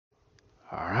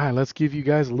All right, let's give you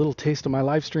guys a little taste of my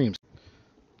live streams.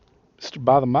 Mr.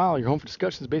 By the Mile, your home for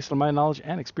discussions based on my knowledge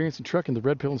and experience in trucking, the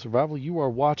red pill, and survival. You are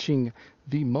watching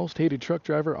the most hated truck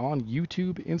driver on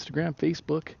YouTube, Instagram,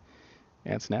 Facebook,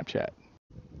 and Snapchat.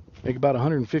 Make about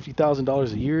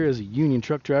 $150,000 a year as a union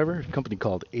truck driver, a company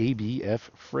called ABF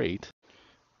Freight.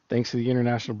 Thanks to the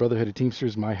International Brotherhood of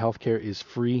Teamsters, my health care is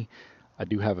free. I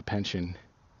do have a pension,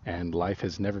 and life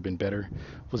has never been better.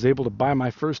 Was able to buy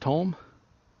my first home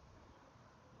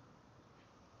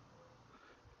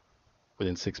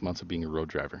within 6 months of being a road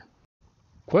driver.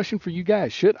 Question for you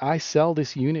guys. Should I sell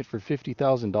this unit for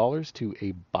 $50,000 to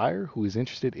a buyer who is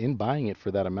interested in buying it for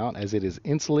that amount, as it is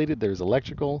insulated, there's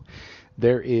electrical,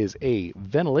 there is a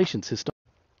ventilation system,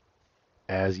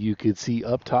 as you could see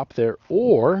up top there,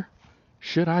 or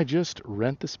should I just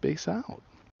rent the space out?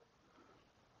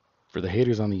 For the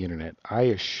haters on the internet, I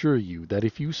assure you that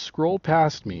if you scroll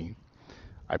past me,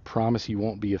 I promise you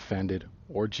won't be offended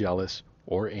or jealous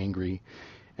or angry.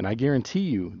 And I guarantee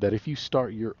you that if you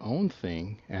start your own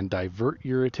thing and divert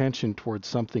your attention towards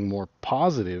something more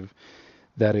positive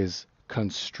that is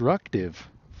constructive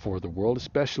for the world,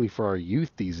 especially for our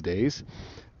youth these days,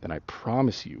 then I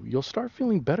promise you, you'll start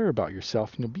feeling better about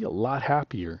yourself and you'll be a lot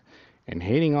happier and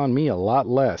hating on me a lot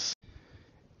less.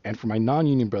 And for my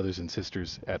non-union brothers and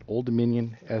sisters at Old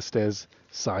Dominion, Estes,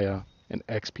 Saya, and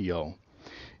XPO,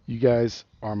 you guys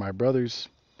are my brothers.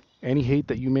 Any hate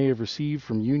that you may have received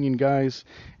from union guys,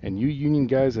 and you union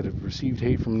guys that have received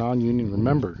hate from non-union,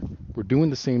 remember, we're doing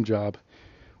the same job.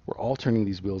 We're all turning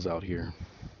these wheels out here.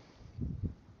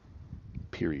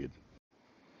 Period.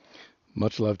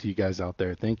 Much love to you guys out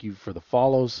there. Thank you for the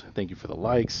follows. Thank you for the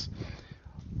likes.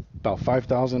 About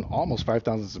 5,000, almost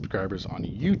 5,000 subscribers on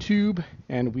YouTube,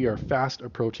 and we are fast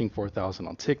approaching 4,000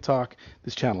 on TikTok.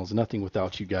 This channel is nothing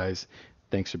without you guys.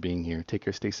 Thanks for being here. Take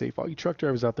care, stay safe. All you truck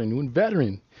drivers out there, new and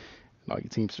veteran, and all you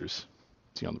Teamsters.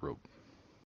 See you on the road.